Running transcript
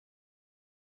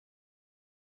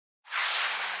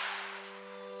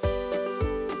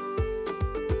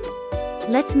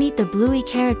Let's meet the Bluey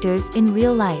characters in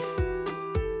real life.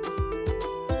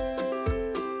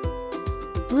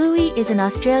 Bluey is an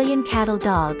Australian cattle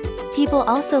dog. People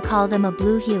also call them a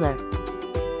blue heeler.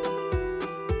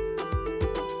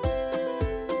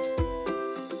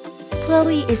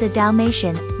 Chloe is a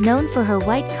Dalmatian, known for her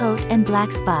white coat and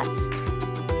black spots.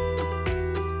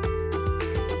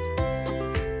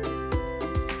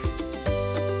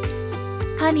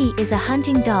 Honey is a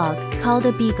hunting dog, called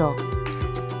a beagle.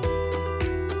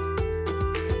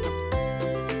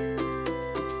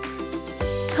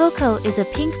 Coco is a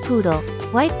pink poodle.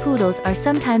 White poodles are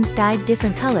sometimes dyed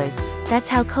different colors, that's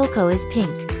how Coco is pink.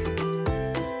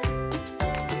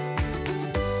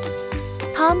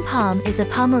 Pom Pom is a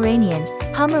Pomeranian.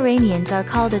 Pomeranians are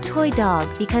called a toy dog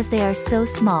because they are so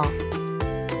small.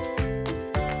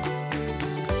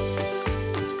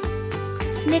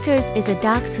 Snickers is a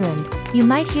dachshund. You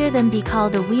might hear them be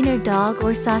called a wiener dog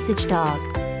or sausage dog.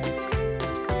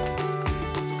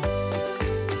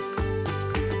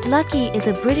 Lucky is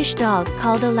a British dog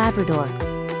called a Labrador.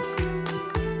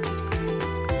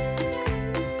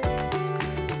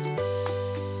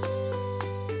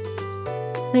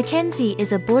 Mackenzie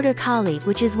is a border collie,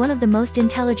 which is one of the most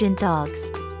intelligent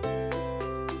dogs.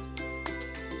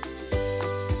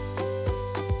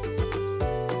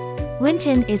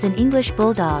 Winton is an English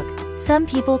bulldog. Some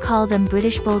people call them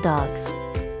British bulldogs.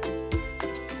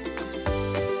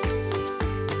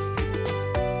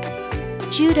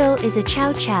 Judo is a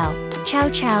chow chow. Chow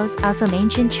chows are from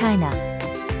ancient China.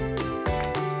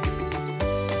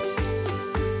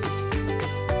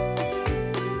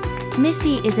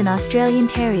 Missy is an Australian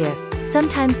terrier.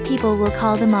 Sometimes people will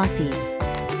call them Aussies.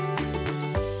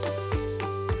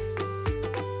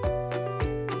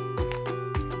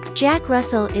 Jack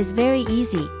Russell is very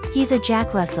easy. He's a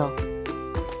Jack Russell.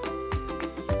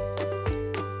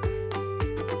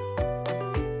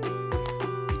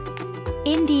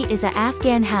 Indy is an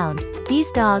Afghan hound.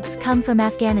 These dogs come from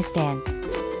Afghanistan.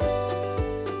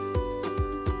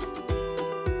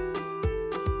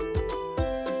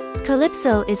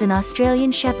 Calypso is an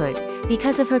Australian Shepherd.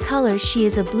 Because of her colors, she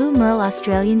is a Blue Merle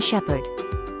Australian Shepherd.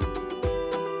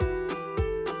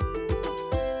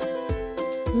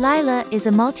 Lila is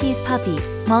a Maltese puppy.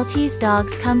 Maltese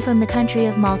dogs come from the country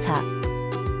of Malta.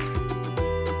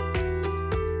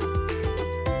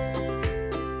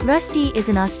 Rusty is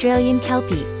an Australian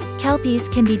Kelpie. Kelpies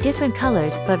can be different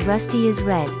colors, but Rusty is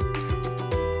red.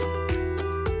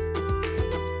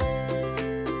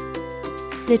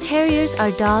 The terriers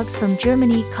are dogs from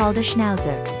Germany called a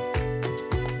Schnauzer.